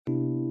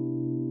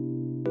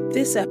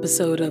This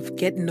episode of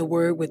Get in the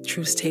Word with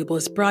Truth Table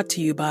is brought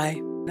to you by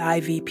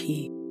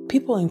IVP.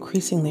 People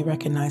increasingly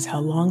recognize how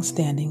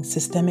long-standing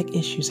systemic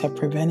issues have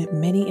prevented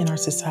many in our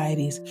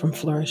societies from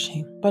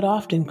flourishing. But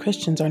often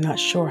Christians are not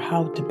sure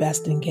how to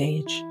best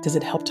engage. Does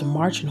it help to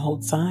march and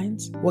hold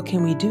signs? What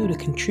can we do to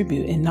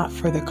contribute and not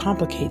further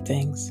complicate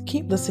things?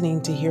 Keep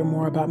listening to hear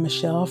more about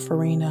Michelle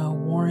Farina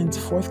Warren's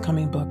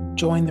forthcoming book,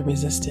 Join the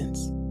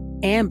Resistance.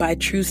 And by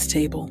Truth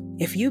Table.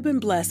 If you've been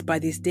blessed by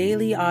these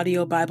daily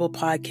audio Bible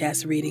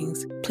podcast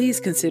readings,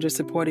 please consider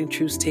supporting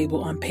Truth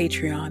Table on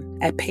Patreon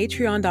at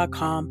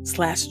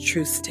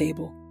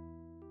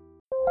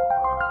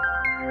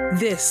patreon.com/truthstable.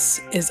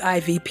 This is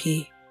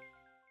IVP.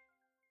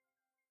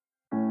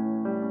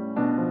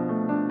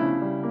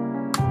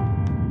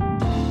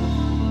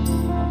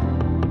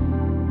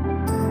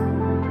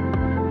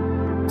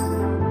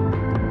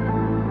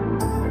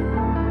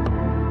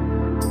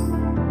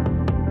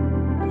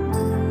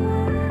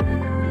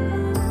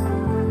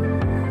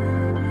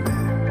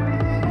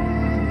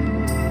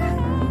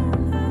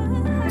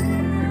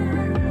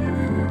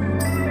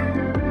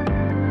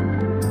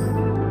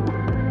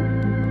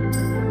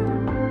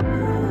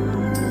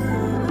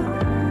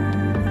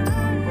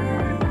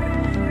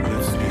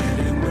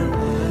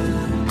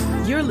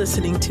 You're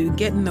listening to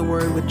Get in the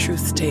Word with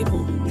Truth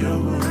Table. Your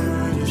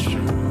word is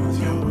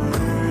truth, your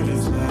word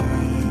is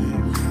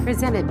life.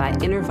 Presented by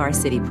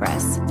InterVarsity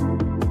Press.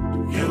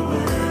 Your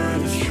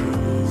word is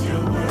truth,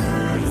 your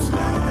word is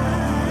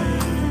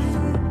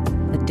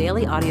life. A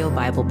daily audio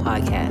Bible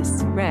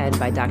podcast read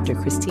by Dr.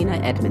 Christina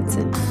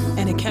Edmondson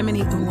And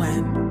Ekemini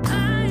Uwan.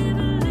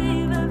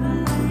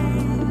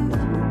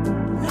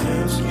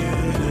 Let's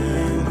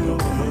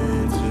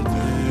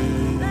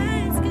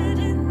get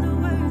in the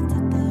word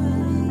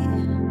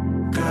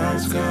today.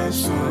 God's got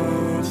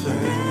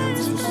something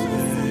to say.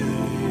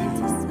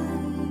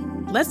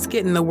 Let's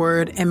get in the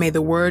Word, and may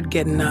the Word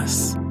get in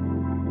us.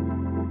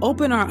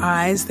 Open our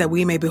eyes that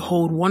we may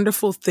behold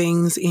wonderful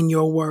things in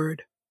your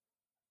Word.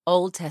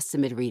 Old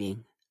Testament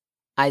reading,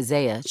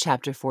 Isaiah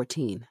chapter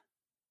 14.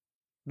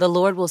 The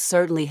Lord will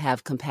certainly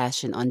have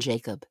compassion on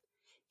Jacob.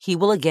 He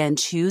will again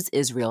choose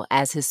Israel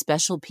as his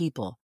special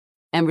people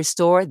and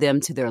restore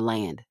them to their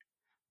land.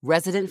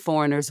 Resident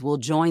foreigners will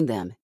join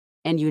them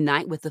and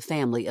unite with the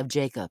family of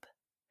Jacob.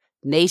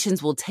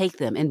 Nations will take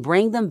them and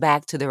bring them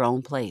back to their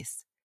own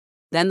place.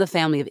 Then the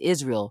family of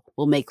Israel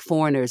will make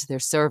foreigners their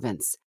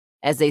servants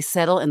as they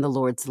settle in the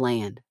Lord's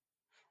land.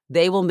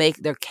 They will make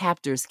their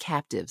captors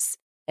captives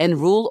and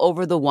rule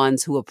over the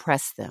ones who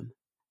oppress them.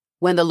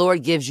 When the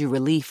Lord gives you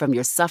relief from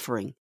your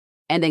suffering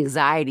and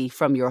anxiety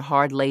from your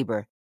hard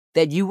labor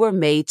that you were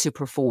made to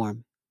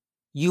perform,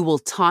 you will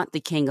taunt the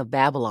king of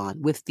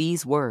Babylon with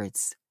these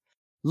words.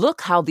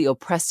 Look how the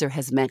oppressor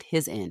has met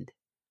his end.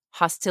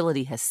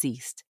 Hostility has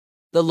ceased.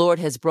 The Lord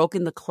has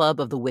broken the club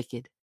of the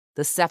wicked,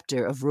 the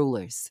scepter of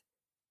rulers.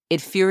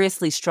 It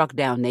furiously struck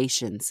down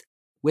nations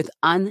with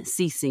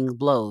unceasing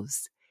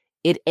blows.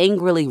 It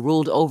angrily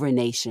ruled over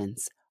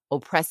nations,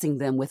 oppressing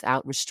them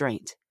without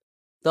restraint.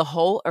 The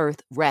whole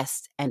earth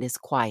rests and is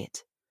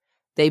quiet.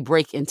 They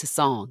break into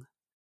song.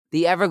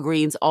 The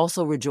evergreens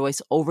also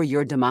rejoice over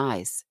your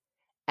demise,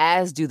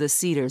 as do the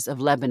cedars of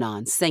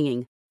Lebanon,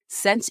 singing,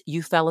 since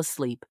you fell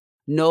asleep,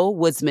 no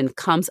woodsman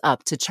comes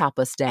up to chop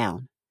us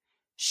down.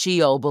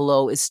 Sheol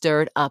below is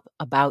stirred up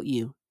about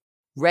you,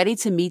 ready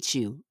to meet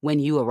you when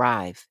you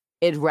arrive.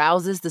 It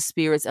rouses the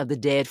spirits of the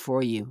dead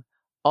for you,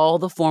 all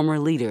the former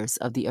leaders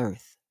of the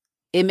earth.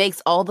 It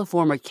makes all the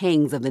former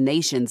kings of the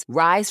nations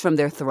rise from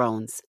their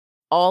thrones.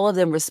 All of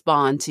them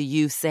respond to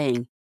you,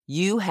 saying,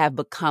 you have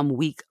become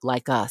weak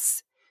like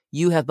us.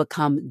 You have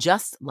become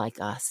just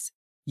like us.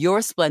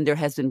 Your splendor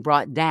has been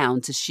brought down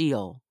to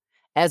Sheol,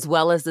 as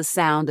well as the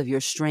sound of your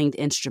stringed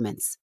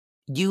instruments.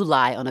 You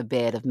lie on a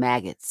bed of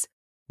maggots,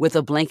 with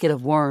a blanket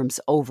of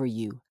worms over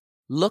you.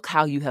 Look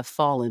how you have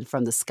fallen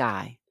from the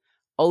sky.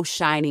 O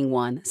shining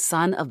one,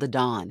 son of the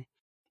dawn,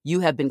 you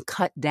have been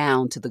cut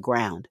down to the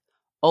ground.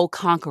 O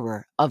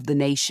conqueror of the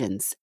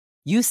nations,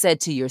 you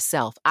said to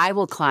yourself, I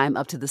will climb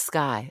up to the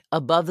sky,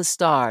 above the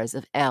stars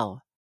of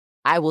El.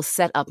 I will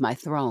set up my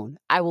throne.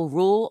 I will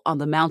rule on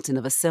the mountain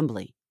of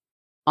assembly,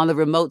 on the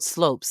remote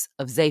slopes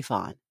of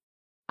Zaphon.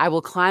 I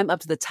will climb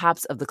up to the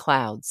tops of the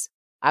clouds.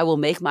 I will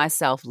make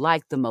myself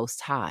like the Most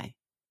High.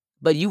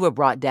 But you were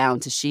brought down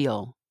to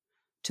Sheol,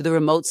 to the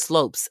remote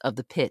slopes of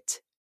the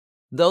pit.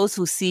 Those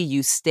who see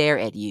you stare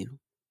at you.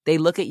 They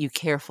look at you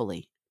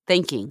carefully,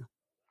 thinking,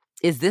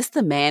 is this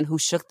the man who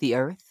shook the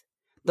earth,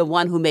 the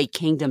one who made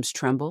kingdoms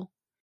tremble?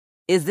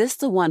 Is this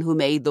the one who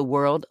made the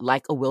world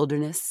like a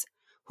wilderness,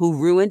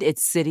 who ruined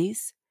its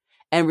cities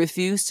and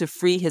refused to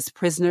free his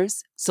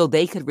prisoners so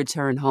they could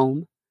return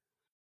home?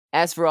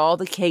 As for all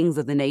the kings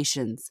of the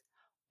nations,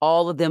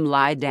 all of them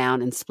lie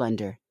down in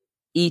splendor,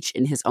 each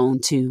in his own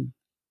tomb.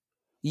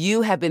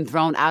 You have been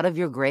thrown out of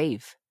your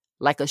grave,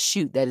 like a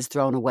shoot that is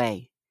thrown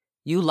away.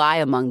 You lie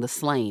among the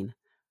slain,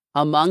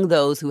 among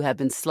those who have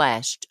been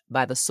slashed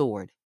by the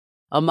sword,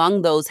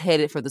 among those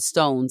headed for the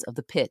stones of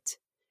the pit,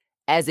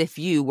 as if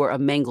you were a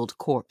mangled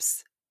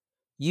corpse.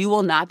 You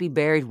will not be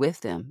buried with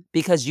them,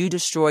 because you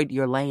destroyed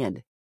your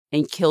land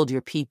and killed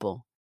your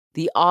people.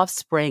 The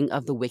offspring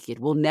of the wicked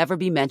will never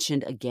be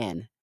mentioned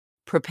again.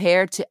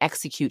 Prepare to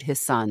execute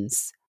his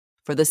sons,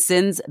 for the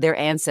sins their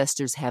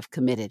ancestors have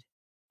committed.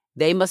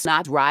 They must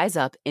not rise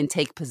up and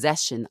take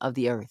possession of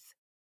the earth,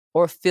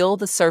 or fill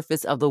the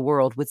surface of the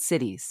world with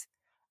cities.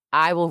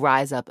 I will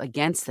rise up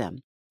against them,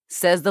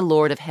 says the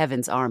Lord of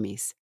heaven's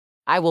armies.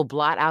 I will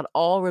blot out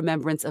all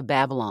remembrance of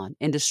Babylon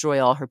and destroy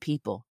all her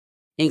people,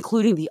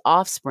 including the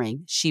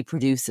offspring she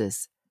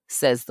produces,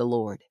 says the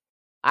Lord.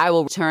 I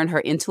will turn her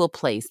into a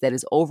place that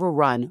is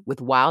overrun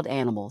with wild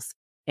animals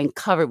and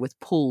covered with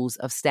pools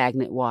of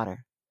stagnant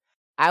water.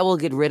 I will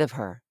get rid of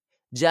her,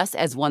 just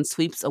as one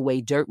sweeps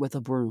away dirt with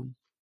a broom,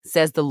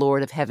 says the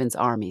Lord of heaven's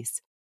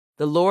armies.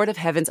 The Lord of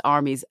heaven's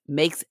armies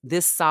makes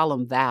this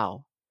solemn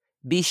vow.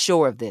 Be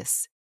sure of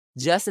this.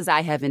 Just as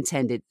I have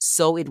intended,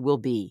 so it will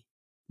be.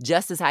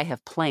 Just as I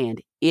have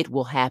planned, it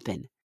will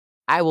happen.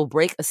 I will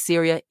break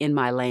Assyria in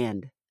my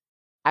land.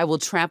 I will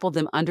trample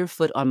them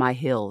underfoot on my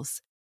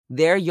hills.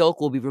 Their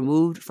yoke will be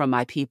removed from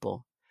my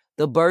people.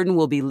 The burden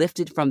will be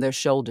lifted from their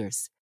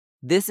shoulders.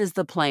 This is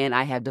the plan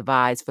I have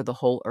devised for the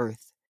whole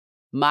earth.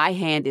 My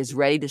hand is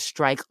ready to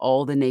strike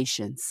all the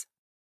nations.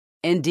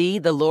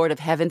 Indeed, the Lord of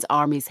heaven's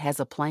armies has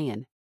a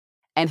plan,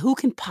 and who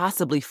can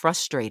possibly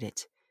frustrate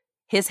it?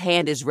 His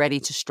hand is ready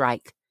to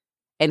strike,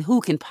 and who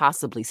can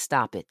possibly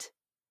stop it?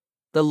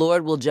 The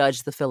Lord will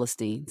judge the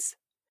Philistines.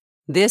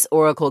 This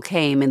oracle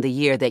came in the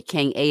year that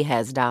King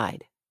Ahaz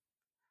died.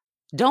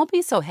 Don't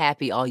be so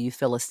happy, all you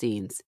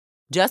Philistines,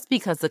 just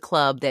because the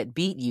club that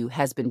beat you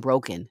has been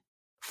broken.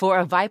 For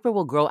a viper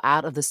will grow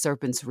out of the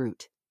serpent's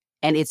root,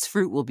 and its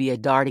fruit will be a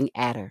darting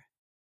adder.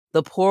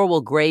 The poor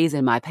will graze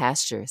in my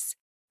pastures.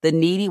 The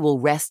needy will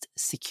rest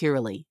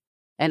securely,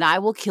 and I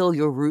will kill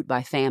your root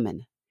by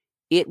famine.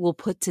 It will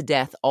put to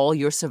death all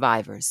your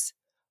survivors.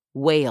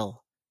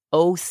 Wail,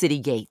 O city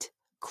gate.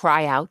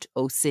 Cry out,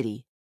 O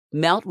city.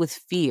 Melt with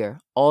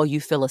fear, all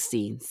you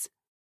Philistines.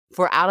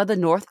 For out of the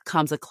north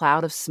comes a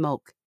cloud of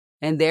smoke,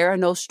 and there are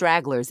no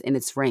stragglers in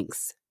its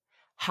ranks.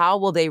 How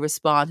will they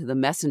respond to the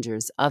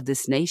messengers of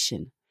this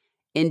nation?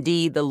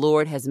 Indeed, the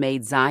Lord has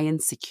made Zion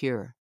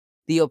secure.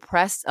 The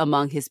oppressed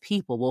among his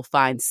people will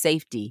find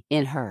safety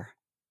in her.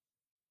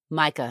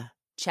 Micah,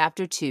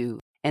 chapter 2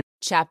 and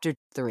chapter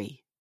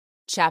 3.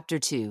 Chapter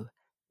 2.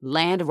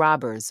 Land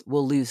robbers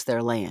will lose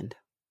their land.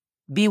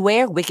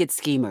 Beware wicked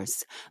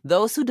schemers,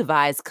 those who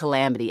devise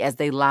calamity as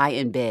they lie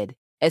in bed.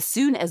 As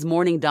soon as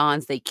morning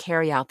dawns, they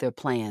carry out their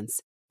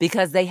plans,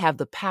 because they have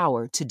the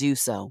power to do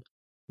so.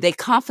 They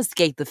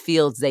confiscate the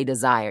fields they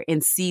desire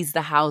and seize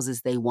the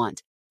houses they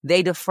want.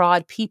 They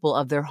defraud people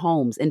of their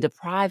homes and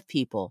deprive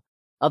people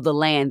of the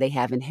land they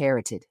have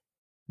inherited.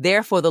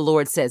 Therefore the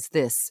Lord says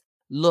this,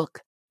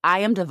 Look, I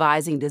am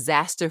devising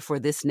disaster for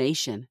this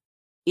nation.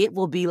 It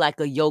will be like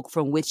a yoke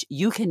from which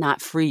you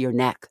cannot free your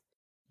neck.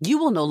 You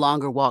will no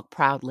longer walk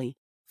proudly,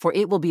 for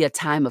it will be a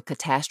time of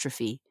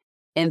catastrophe.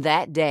 In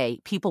that day,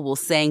 people will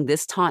sing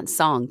this taunt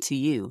song to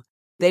you.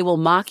 They will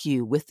mock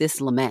you with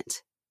this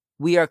lament.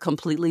 We are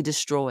completely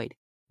destroyed.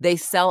 They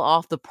sell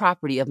off the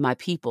property of my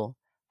people.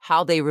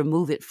 How they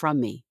remove it from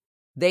me.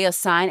 They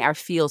assign our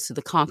fields to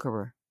the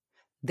conqueror.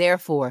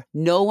 Therefore,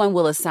 no one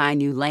will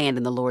assign you land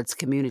in the Lord's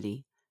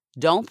community.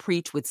 Don't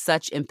preach with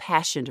such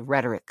impassioned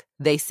rhetoric,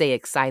 they say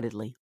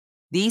excitedly.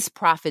 These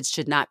prophets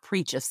should not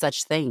preach of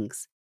such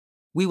things.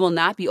 We will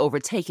not be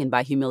overtaken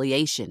by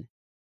humiliation.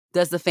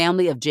 Does the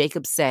family of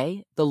Jacob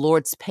say, the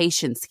Lord's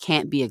patience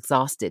can't be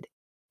exhausted?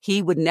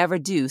 He would never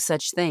do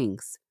such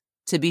things.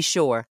 To be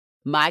sure,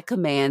 my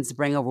commands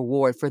bring a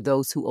reward for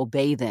those who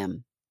obey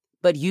them.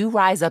 But you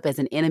rise up as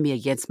an enemy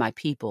against my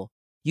people.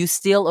 You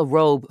steal a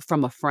robe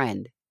from a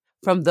friend,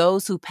 from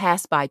those who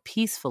pass by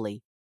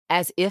peacefully,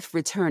 as if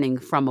returning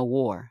from a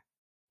war.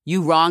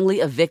 You wrongly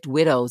evict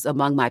widows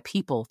among my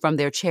people from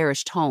their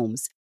cherished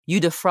homes.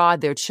 You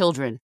defraud their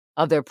children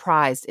of their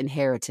prized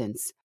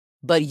inheritance.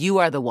 But you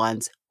are the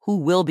ones who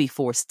will be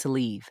forced to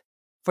leave.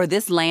 For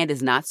this land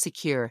is not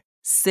secure.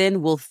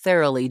 Sin will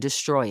thoroughly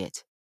destroy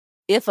it.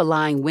 If a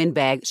lying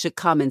windbag should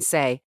come and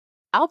say,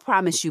 I'll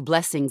promise you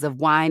blessings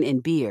of wine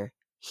and beer,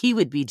 he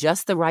would be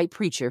just the right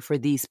preacher for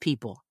these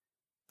people.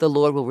 The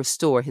Lord will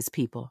restore his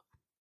people.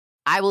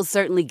 I will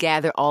certainly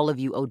gather all of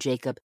you, O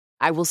Jacob.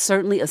 I will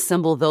certainly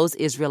assemble those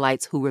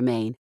Israelites who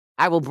remain.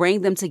 I will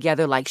bring them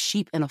together like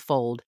sheep in a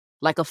fold,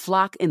 like a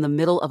flock in the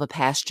middle of a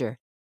pasture.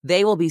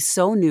 They will be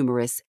so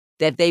numerous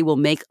that they will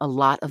make a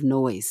lot of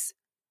noise.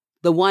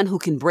 The one who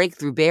can break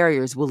through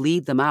barriers will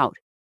lead them out.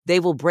 They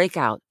will break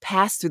out,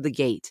 pass through the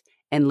gate,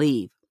 and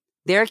leave.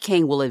 Their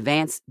king will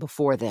advance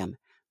before them.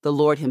 The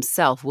Lord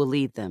himself will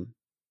lead them.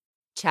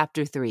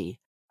 Chapter 3.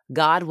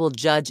 God will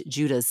judge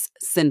Judah's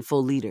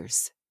sinful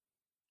leaders.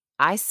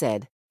 I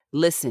said,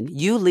 Listen,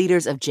 you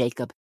leaders of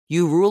Jacob,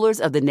 you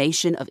rulers of the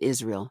nation of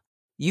Israel.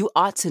 You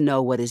ought to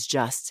know what is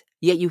just,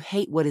 yet you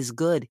hate what is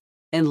good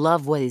and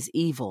love what is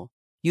evil.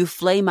 You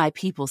flay my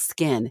people's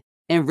skin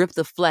and rip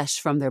the flesh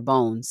from their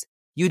bones.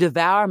 You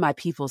devour my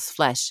people's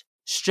flesh,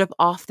 strip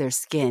off their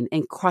skin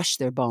and crush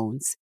their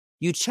bones.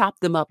 You chop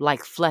them up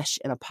like flesh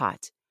in a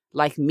pot,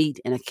 like meat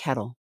in a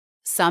kettle.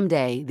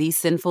 Someday, these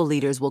sinful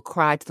leaders will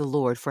cry to the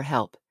Lord for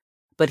help,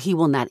 but he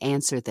will not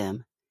answer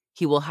them.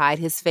 He will hide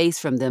his face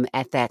from them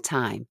at that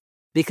time,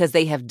 because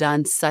they have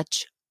done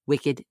such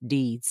wicked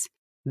deeds.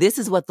 This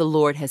is what the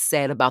Lord has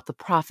said about the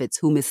prophets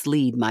who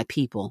mislead my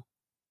people.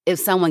 If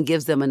someone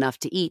gives them enough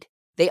to eat,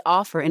 they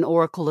offer an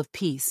oracle of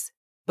peace.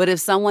 But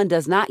if someone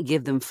does not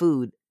give them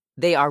food,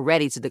 they are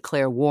ready to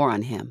declare war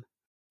on him.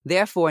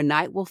 Therefore,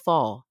 night will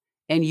fall,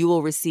 and you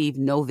will receive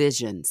no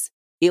visions.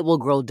 It will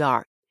grow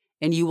dark,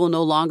 and you will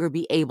no longer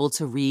be able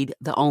to read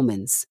the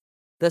omens.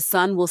 The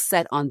sun will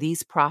set on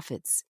these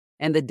prophets,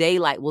 and the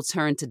daylight will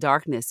turn to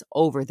darkness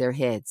over their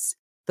heads.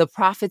 The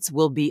prophets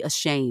will be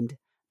ashamed.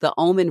 The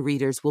omen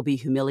readers will be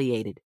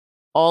humiliated.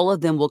 All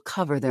of them will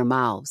cover their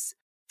mouths,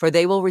 for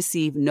they will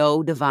receive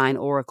no divine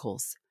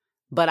oracles.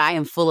 But I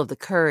am full of the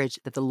courage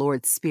that the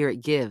Lord's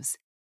Spirit gives,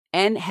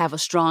 and have a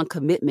strong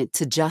commitment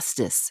to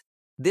justice.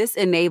 This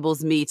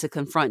enables me to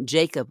confront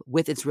Jacob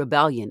with its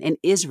rebellion and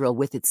Israel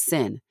with its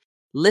sin.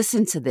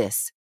 Listen to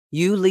this,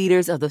 you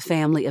leaders of the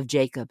family of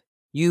Jacob,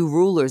 you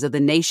rulers of the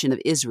nation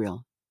of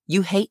Israel.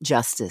 You hate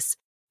justice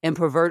and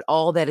pervert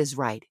all that is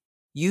right.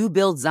 You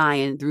build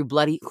Zion through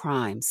bloody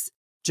crimes,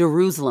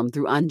 Jerusalem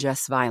through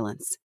unjust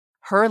violence.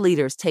 Her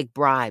leaders take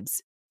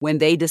bribes when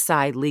they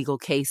decide legal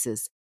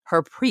cases.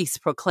 Her priests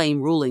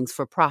proclaim rulings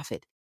for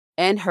profit,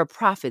 and her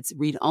prophets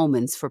read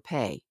omens for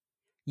pay.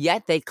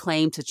 Yet they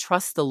claim to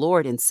trust the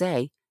Lord and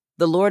say,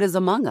 "The Lord is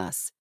among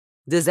us.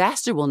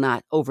 Disaster will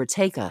not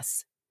overtake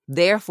us."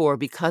 Therefore,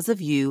 because of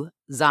you,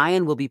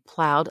 Zion will be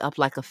plowed up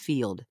like a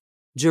field.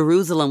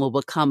 Jerusalem will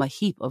become a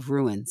heap of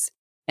ruins,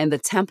 and the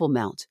Temple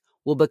Mount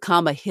will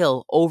become a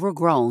hill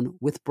overgrown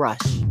with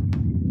brush.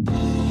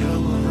 Your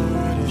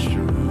word is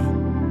true.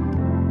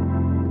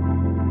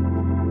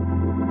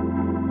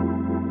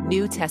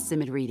 New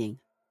Testament reading.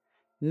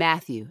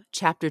 Matthew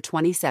chapter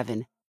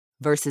 27,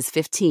 verses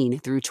 15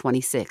 through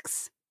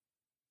 26.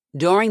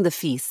 During the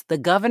feast, the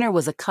governor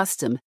was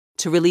accustomed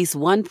to release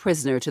one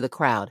prisoner to the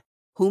crowd,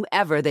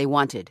 whomever they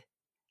wanted.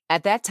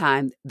 At that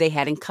time, they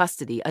had in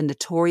custody a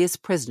notorious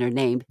prisoner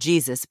named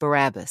Jesus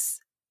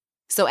Barabbas.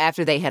 So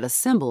after they had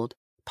assembled,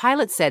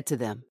 Pilate said to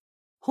them,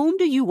 "Whom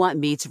do you want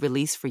me to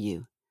release for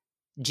you?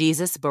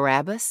 Jesus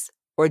Barabbas,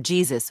 or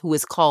Jesus who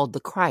is called the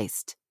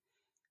Christ?"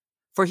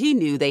 For he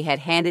knew they had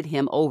handed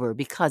him over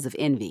because of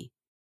envy.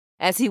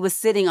 As he was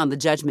sitting on the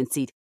judgment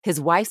seat, his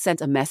wife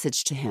sent a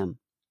message to him.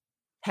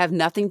 "Have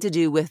nothing to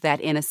do with that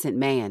innocent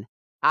man.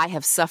 I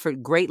have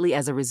suffered greatly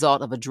as a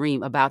result of a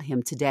dream about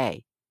him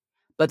today."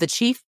 But the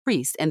chief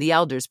priests and the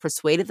elders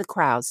persuaded the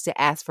crowds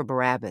to ask for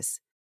Barabbas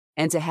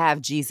and to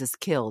have Jesus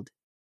killed.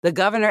 The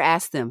governor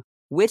asked them,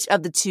 "Which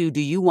of the two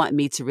do you want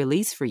me to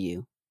release for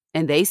you?"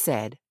 And they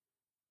said,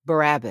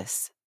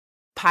 "Barabbas."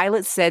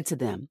 Pilate said to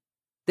them,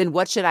 "Then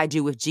what should I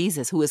do with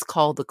Jesus who is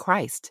called the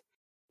Christ?"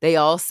 They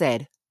all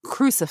said,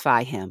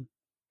 "Crucify him."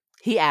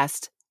 He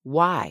asked,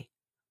 "Why?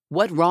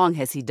 What wrong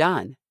has he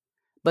done?"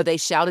 But they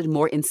shouted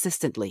more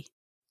insistently,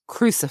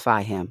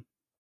 "Crucify him."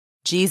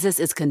 Jesus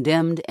is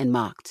condemned and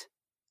mocked.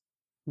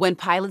 When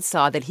Pilate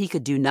saw that he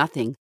could do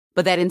nothing,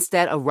 but that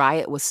instead a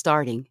riot was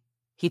starting,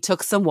 he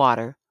took some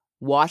water,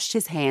 washed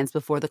his hands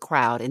before the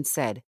crowd, and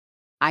said,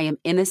 "I am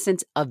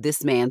innocent of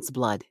this man's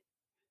blood.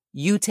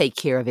 You take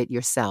care of it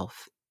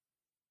yourself."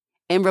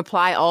 In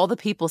reply, all the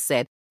people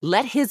said,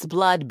 "Let his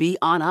blood be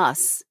on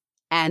us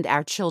and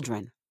our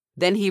children."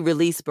 Then he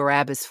released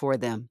Barabbas for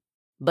them.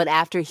 But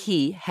after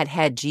he had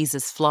had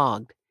Jesus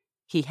flogged,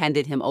 he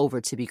handed him over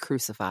to be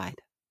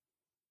crucified.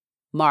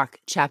 Mark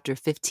chapter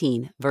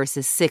 15,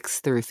 verses 6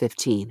 through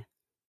 15.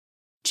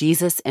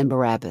 Jesus and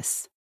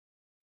Barabbas.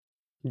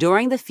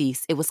 During the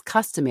feast, it was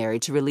customary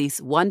to release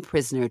one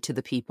prisoner to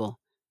the people,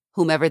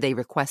 whomever they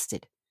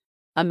requested.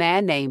 A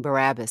man named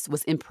Barabbas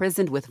was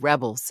imprisoned with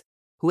rebels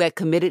who had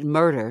committed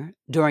murder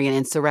during an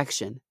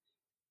insurrection.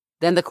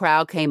 Then the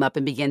crowd came up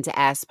and began to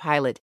ask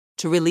Pilate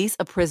to release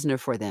a prisoner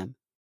for them,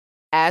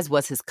 as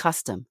was his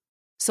custom.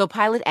 So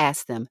Pilate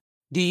asked them,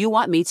 "Do you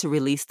want me to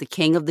release the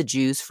king of the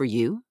Jews for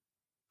you?"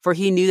 For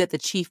he knew that the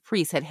chief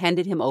priests had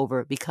handed him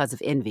over because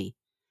of envy.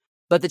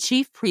 But the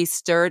chief priests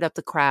stirred up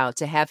the crowd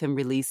to have him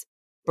release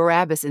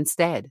Barabbas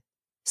instead.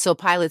 So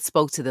Pilate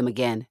spoke to them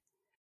again.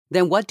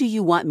 "Then what do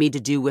you want me to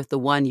do with the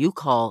one you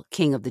call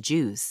King of the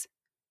Jews?"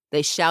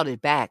 They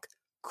shouted back,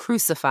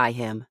 "Crucify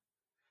him."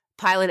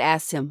 Pilate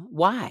asked him,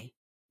 "Why?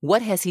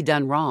 What has he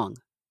done wrong?"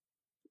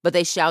 But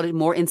they shouted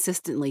more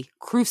insistently,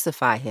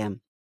 "Crucify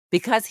him."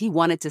 Because he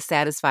wanted to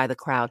satisfy the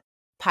crowd,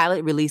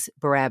 Pilate released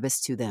Barabbas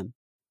to them.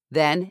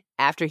 Then,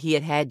 after he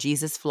had had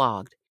Jesus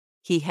flogged,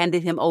 he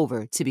handed him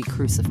over to be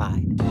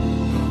crucified. Your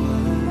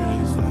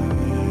word is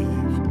life.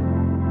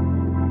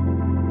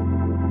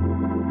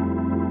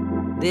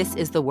 This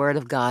is the word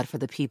of God for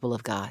the people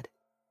of God.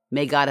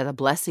 May God add a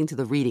blessing to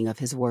the reading of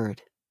his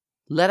word.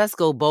 Let us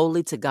go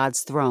boldly to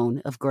God's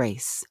throne of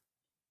grace.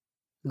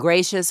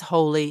 Gracious,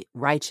 holy,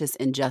 righteous,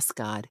 and just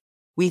God,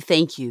 we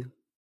thank you.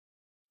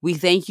 We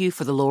thank you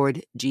for the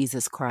Lord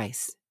Jesus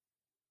Christ.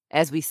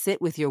 As we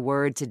sit with your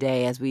word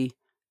today, as we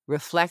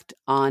reflect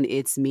on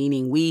its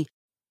meaning, we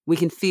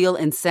can feel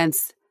and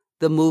sense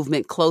the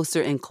movement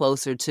closer and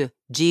closer to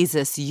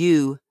Jesus,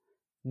 you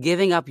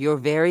giving up your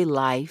very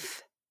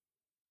life,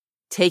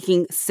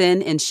 taking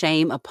sin and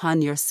shame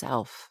upon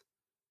yourself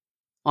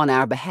on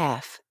our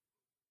behalf.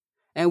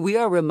 And we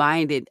are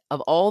reminded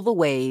of all the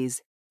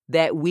ways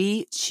that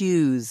we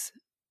choose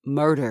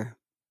murder,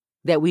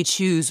 that we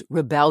choose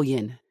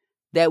rebellion,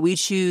 that we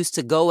choose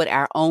to go it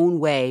our own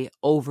way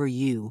over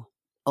you,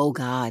 oh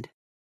God.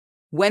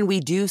 When we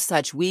do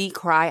such, we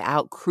cry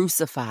out,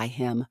 crucify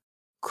him,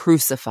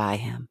 crucify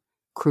him,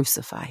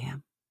 crucify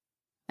him.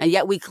 And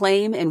yet we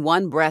claim in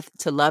one breath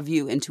to love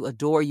you and to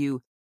adore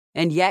you.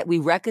 And yet we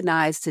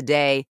recognize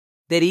today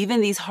that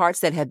even these hearts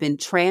that have been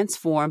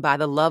transformed by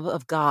the love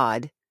of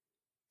God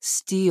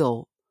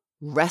still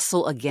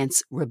wrestle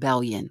against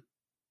rebellion.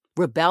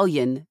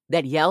 Rebellion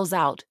that yells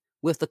out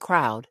with the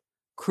crowd,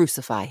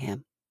 crucify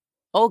him.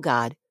 Oh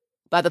God,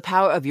 by the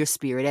power of your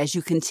Spirit, as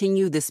you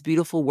continue this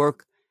beautiful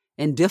work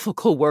and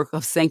difficult work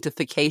of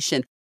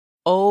sanctification,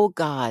 oh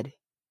God,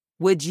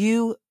 would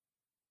you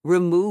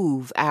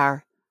remove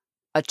our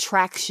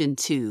attraction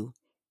to,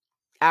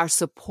 our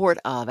support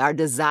of, our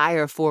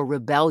desire for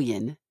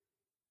rebellion?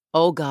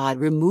 Oh God,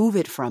 remove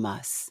it from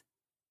us.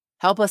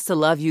 Help us to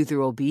love you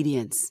through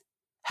obedience.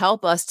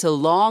 Help us to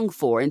long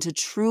for and to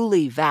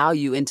truly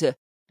value and to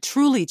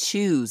truly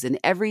choose in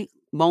every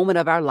moment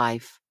of our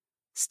life,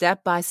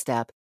 step by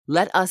step.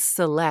 Let us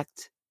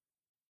select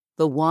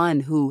the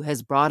one who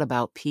has brought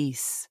about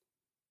peace,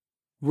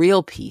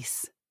 real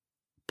peace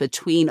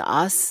between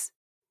us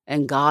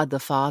and God the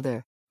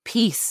Father,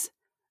 peace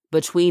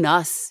between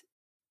us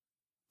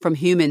from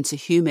human to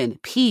human,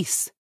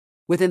 peace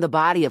within the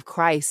body of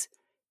Christ.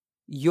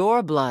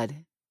 Your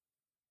blood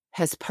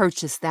has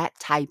purchased that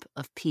type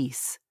of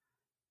peace.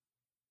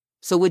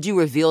 So would you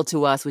reveal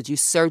to us, would you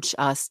search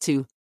us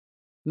to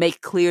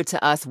make clear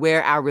to us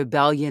where our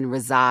rebellion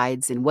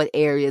resides, in what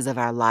areas of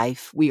our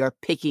life we are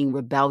picking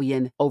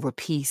rebellion over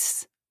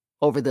peace,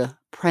 over the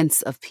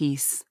Prince of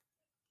Peace.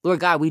 Lord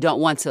God, we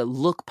don't want to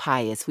look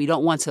pious. We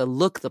don't want to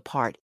look the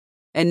part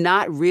and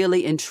not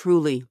really and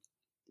truly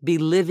be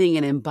living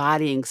and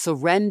embodying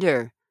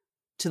surrender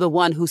to the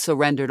one who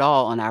surrendered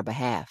all on our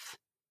behalf.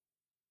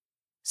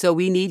 So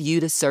we need you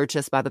to search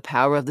us by the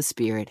power of the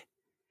Spirit.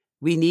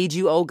 We need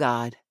you, oh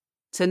God,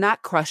 to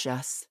not crush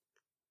us,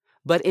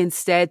 but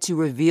instead to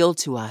reveal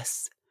to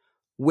us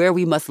where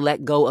we must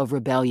let go of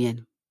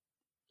rebellion.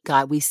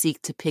 God, we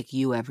seek to pick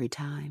you every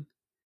time.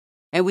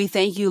 And we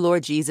thank you,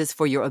 Lord Jesus,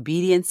 for your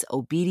obedience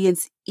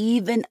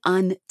even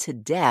unto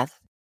death,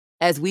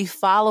 as we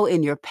follow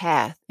in your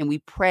path and we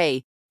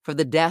pray for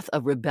the death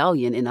of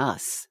rebellion in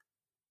us,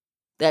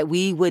 that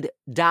we would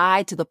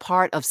die to the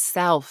part of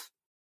self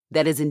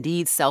that is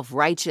indeed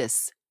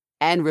self-righteous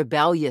and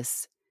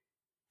rebellious,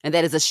 and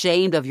that is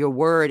ashamed of your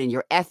word and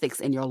your ethics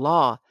and your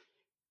law,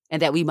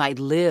 and that we might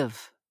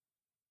live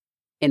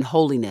in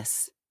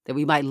holiness, that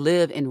we might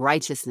live in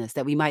righteousness,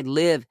 that we might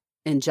live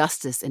in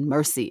justice and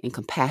mercy and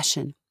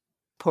compassion.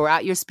 Pour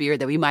out your Spirit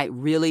that we might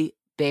really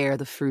bear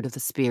the fruit of the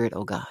Spirit,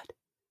 O God.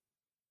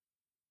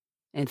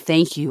 And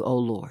thank you, O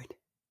Lord.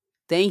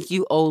 Thank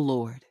you, O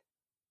Lord,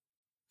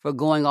 for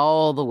going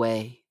all the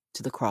way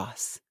to the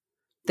cross.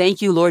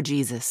 Thank you, Lord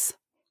Jesus,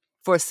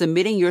 for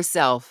submitting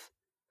yourself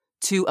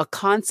to a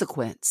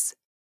consequence,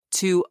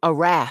 to a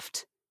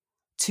raft,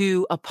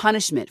 to a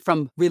punishment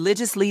from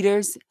religious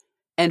leaders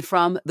and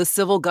from the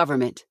civil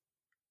government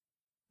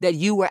that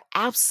you were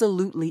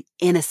absolutely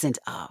innocent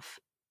of.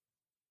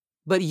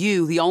 But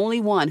you, the only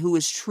one who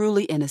is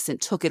truly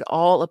innocent, took it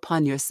all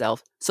upon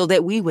yourself so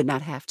that we would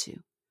not have to.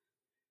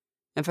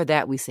 And for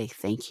that, we say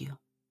thank you.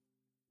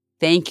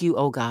 Thank you,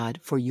 O God,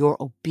 for your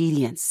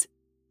obedience.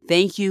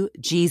 Thank you,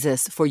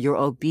 Jesus, for your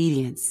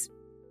obedience.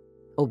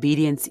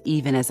 Obedience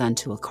even as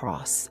unto a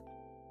cross.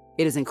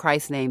 It is in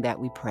Christ's name that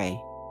we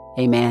pray.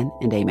 Amen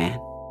and amen.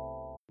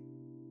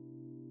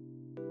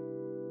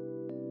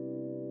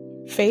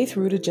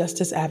 Faith-rooted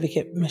justice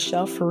advocate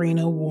Michelle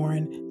Farina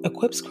Warren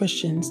equips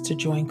Christians to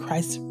join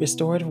Christ's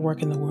restorative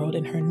work in the world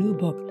in her new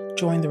book,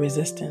 Join the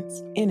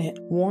Resistance. In it,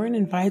 Warren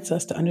invites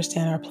us to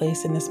understand our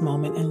place in this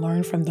moment and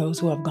learn from those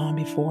who have gone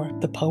before,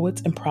 the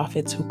poets and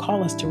prophets who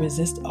call us to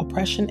resist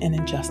oppression and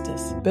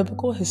injustice.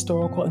 Biblical,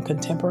 historical, and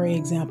contemporary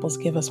examples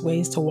give us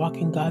ways to walk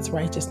in God's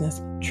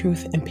righteousness,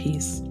 truth, and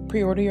peace.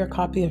 Pre-order your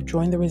copy of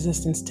Join the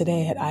Resistance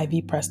today at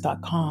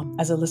ivpress.com.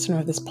 As a listener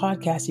of this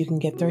podcast, you can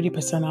get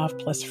 30% off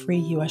plus free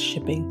U.S.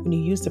 shipping when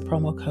you use the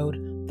promo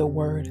code The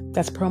Word.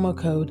 That's promo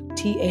code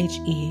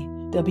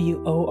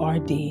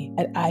THEWORD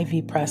at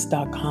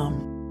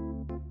ivpress.com.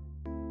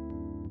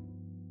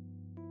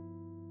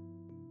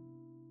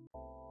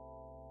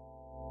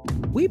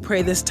 We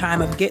pray this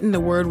time of Getting the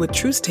Word with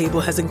Truth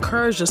Table has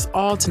encouraged us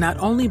all to not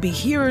only be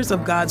hearers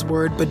of God's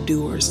Word, but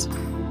doers.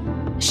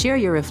 Share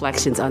your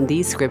reflections on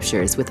these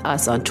scriptures with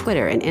us on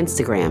Twitter and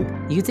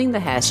Instagram using the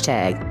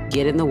hashtag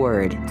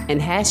 #GetInTheWord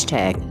and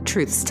hashtag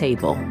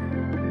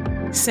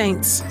TruthsTable.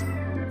 Saints,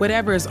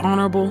 whatever is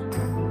honorable,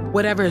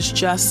 whatever is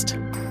just,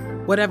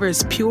 whatever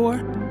is pure,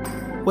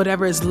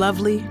 whatever is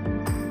lovely,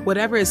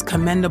 whatever is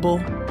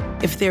commendable,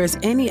 if there is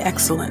any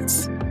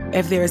excellence,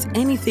 if there is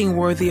anything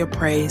worthy of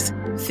praise,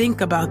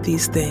 think about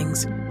these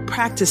things,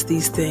 practice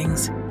these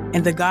things,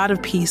 and the God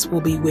of peace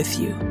will be with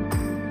you.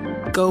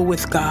 Go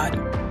with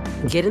God.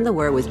 Get in the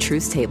Word with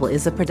Truth's Table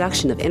is a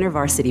production of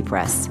InterVarsity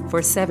Press.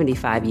 For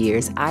 75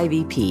 years,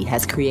 IVP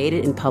has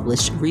created and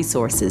published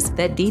resources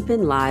that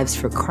deepen lives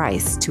for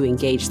Christ to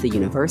engage the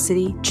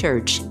university,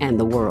 church, and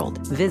the world.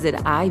 Visit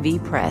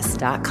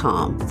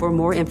ivpress.com for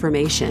more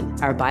information.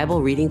 Our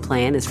Bible reading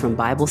plan is from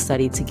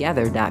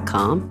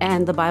BibleStudyTogether.com,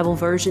 and the Bible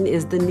version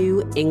is the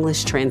New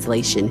English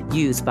Translation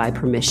used by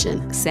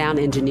permission. Sound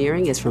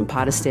engineering is from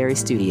Podastery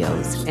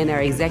Studios, and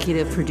our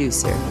executive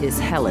producer is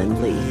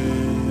Helen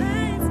Lee.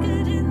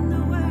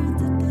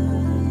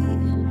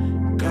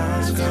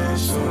 God's got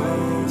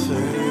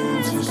something.